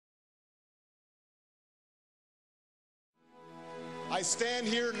I stand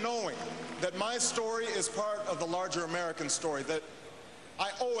here knowing that my story is part of the larger American story, that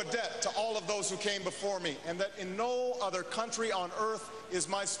I owe a debt to all of those who came before me, and that in no other country on earth is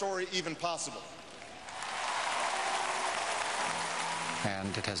my story even possible.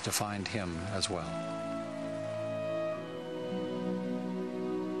 And it has defined him as well.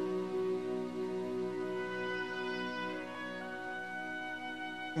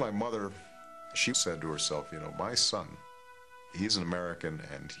 My mother, she said to herself, you know, my son, he's an American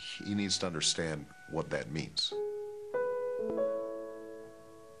and he needs to understand what that means.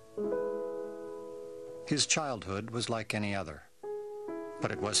 His childhood was like any other,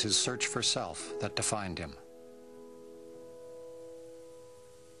 but it was his search for self that defined him.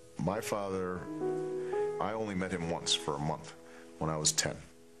 My father, I only met him once for a month when I was 10.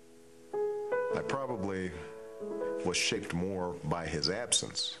 I probably was shaped more by his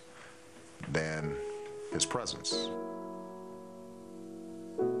absence than his presence.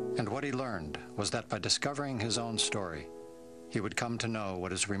 And what he learned was that by discovering his own story, he would come to know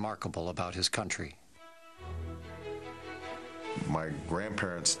what is remarkable about his country. My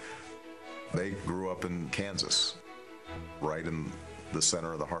grandparents, they grew up in Kansas, right in the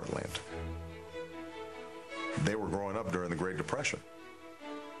center of the heartland. They were growing up during the Great Depression.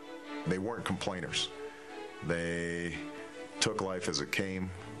 They weren't complainers. They took life as it came.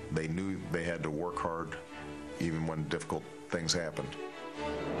 They knew they had to work hard even when difficult things happened.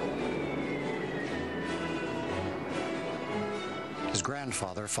 His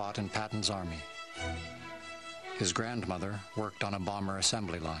grandfather fought in Patton's army. His grandmother worked on a bomber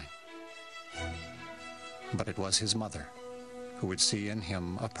assembly line. But it was his mother who would see in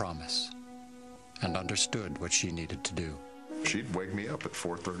him a promise and understood what she needed to do. She'd wake me up at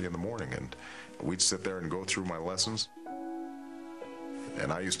 4:30 in the morning, and we'd sit there and go through my lessons.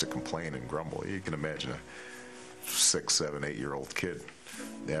 And I used to complain and grumble. You can imagine a 6, 7, 8-year-old kid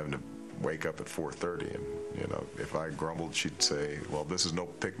having to wake up at 4:30, and you know, if I grumbled, she'd say, "Well, this is no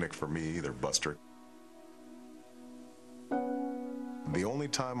picnic for me either, Buster." The only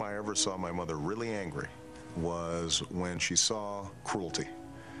time I ever saw my mother really angry was when she saw cruelty,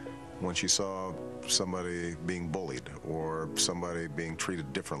 when she saw somebody being bullied or somebody being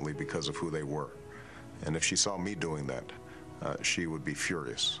treated differently because of who they were. And if she saw me doing that, she would be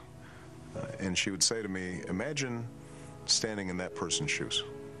furious. And she would say to me, imagine standing in that person's shoes.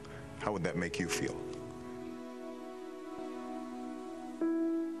 How would that make you feel?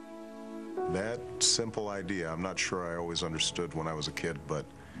 That simple idea, I'm not sure I always understood when I was a kid, but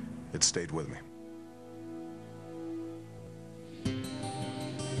it stayed with me.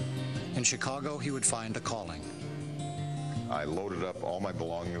 In Chicago, he would find a calling. I loaded up all my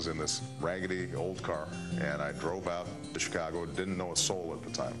belongings in this raggedy old car, and I drove out to Chicago. Didn't know a soul at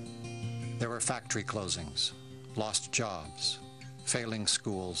the time. There were factory closings, lost jobs, failing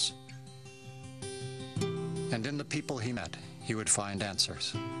schools. And in the people he met, he would find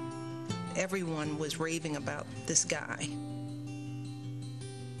answers. Everyone was raving about this guy.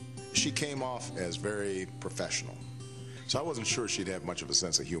 She came off as very professional, so I wasn't sure she'd have much of a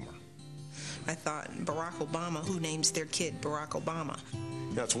sense of humor. I thought, Barack Obama, who names their kid Barack Obama?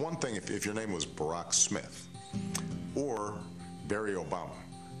 Yeah, it's one thing if your name was Barack Smith or Barry Obama,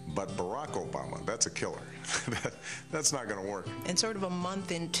 but Barack Obama, that's a killer. That's not going to work. And sort of a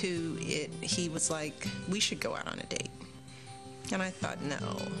month into it, he was like, we should go out on a date. And I thought,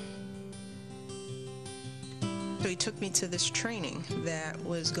 no. So he took me to this training that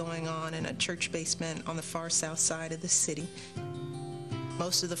was going on in a church basement on the far south side of the city.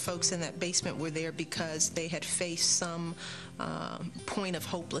 Most of the folks in that basement were there because they had faced some point of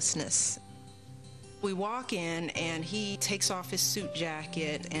hopelessness. We walk in, and he takes off his suit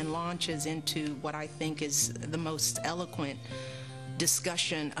jacket and launches into what I think is the most eloquent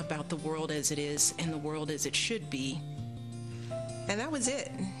discussion about the world as it is and the world as it should be. And that was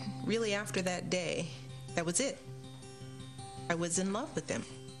it. Really, after that day, that was it. I was in love with him.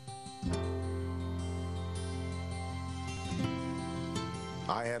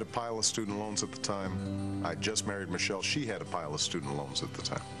 I had a pile of student loans at the time. I just married Michelle. She had a pile of student loans at the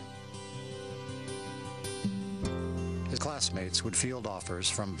time. His classmates would field offers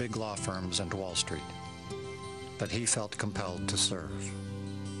from big law firms and Wall Street, but he felt compelled to serve.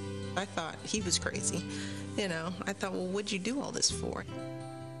 I thought he was crazy. You know, I thought, well, what'd you do all this for?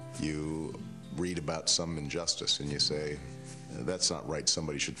 You read about some injustice and you say, that's not right,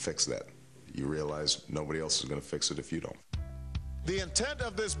 somebody should fix that. You realize nobody else is going to fix it if you don't. The intent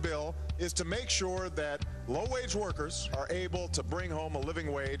of this bill is to make sure that low-wage workers are able to bring home a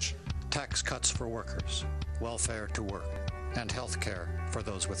living wage. Tax cuts for workers, welfare to work, and health care for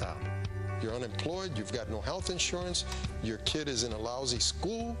those without. you're unemployed, you've got no health insurance, your kid is in a lousy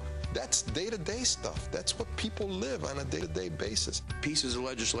school. That's day-to-day stuff. That's what people live on a day-to-day basis. Pieces of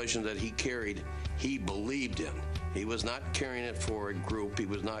legislation that he carried, he believed in. He was not carrying it for a group. He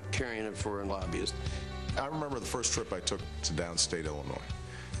was not carrying it for a lobbyist. I remember the first trip I took to downstate Illinois.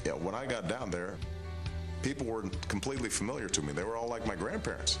 Yeah, when I got down there, people were completely familiar to me. They were all like my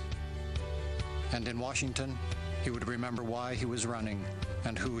grandparents. And in Washington, he would remember why he was running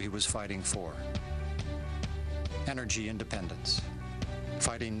and who he was fighting for. Energy independence,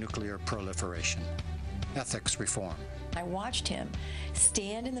 fighting nuclear proliferation, ethics reform. I watched him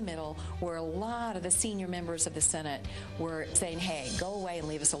stand in the middle where a lot of the senior members of the Senate were saying, hey, go away and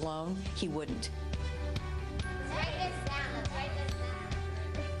leave us alone. He wouldn't.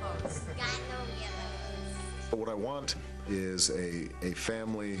 What I want is a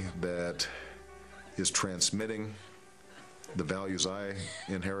family that is transmitting the values I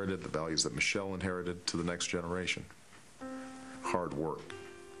inherited, the values that Michelle inherited to the next generation. Hard work,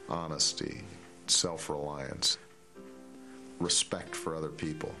 honesty, self-reliance, respect for other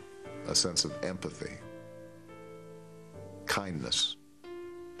people, a sense of empathy, kindness,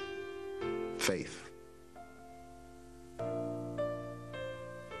 faith.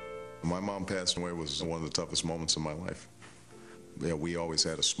 My mom passing away was one of the toughest moments of my life. You know, we always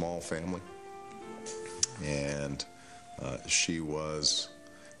had a small family, and she was,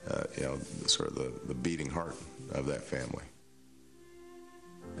 you know, sort of the beating heart of that family.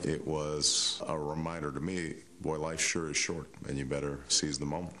 It was a reminder to me, boy, life sure is short, and you better seize the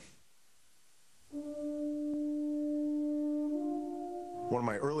moment. One of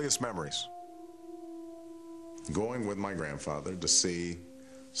my earliest memories, going with my grandfather to see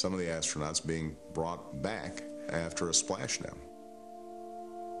some of the astronauts being brought back after a splashdown.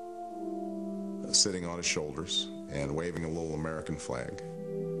 Sitting on his shoulders and waving a little American flag.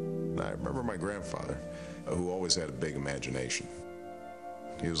 And I remember my grandfather, who always had a big imagination.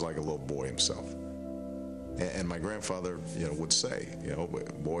 He was like a little boy himself. And my grandfather, you know, would say, you know,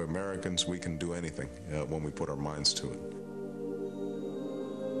 boy, Americans, we can do anything when we put our minds to it.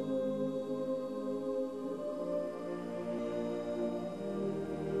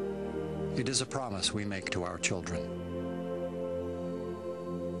 It is a promise we make to our children,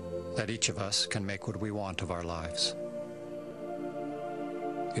 that each of us can make what we want of our lives.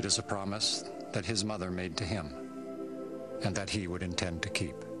 It is a promise that his mother made to him, and that he would intend to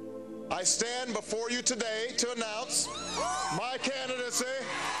keep. I stand before you today to announce my candidacy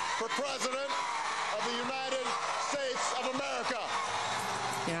for President of the United States of America.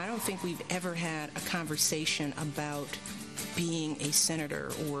 You know, I don't think we've ever had a conversation about being a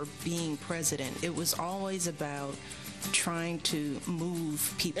senator or being president. It was always about trying to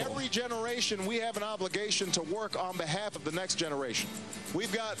move people. Every generation, we have an obligation to work on behalf of the next generation.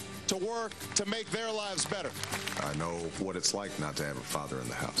 We've got to work to make their lives better. I know what it's like not to have a father in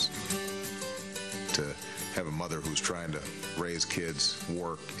the house. To have a mother who's trying to raise kids,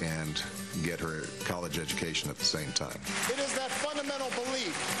 work, and get her college education at the same time. It is that fundamental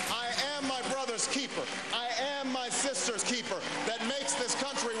belief, I am my brother's keeper, I am my sister's keeper, that makes this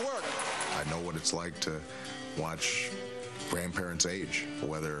country work. I know what it's like to watch grandparents age,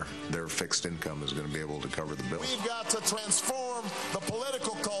 whether their fixed income is going to be able to cover the bill. We've got to transform the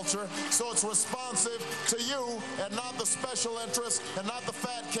political culture so it's responsive to you and not the special interests and not the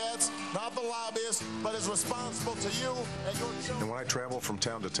fat cats, not the lobbyists, but is responsible to you and your children. And when I travel from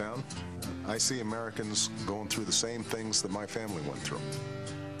town to town, I see Americans going through the same things that my family went through.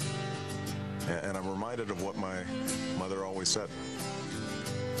 And I'm reminded of what my mother always said.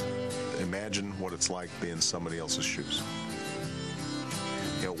 Imagine what it's like being somebody else's shoes.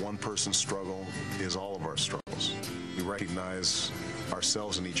 You know, one person's struggle is all of our struggles. We recognize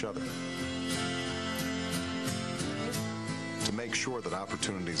ourselves in each other to make sure that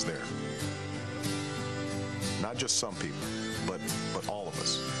opportunity is there. Not just some people, but all of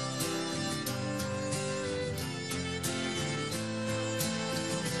us.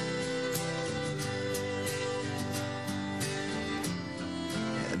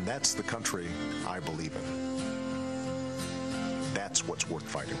 And that's the country I believe in. That's what's worth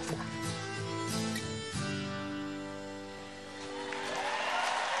fighting for.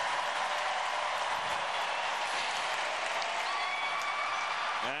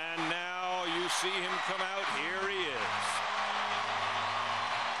 And now you see him come out. Here he is.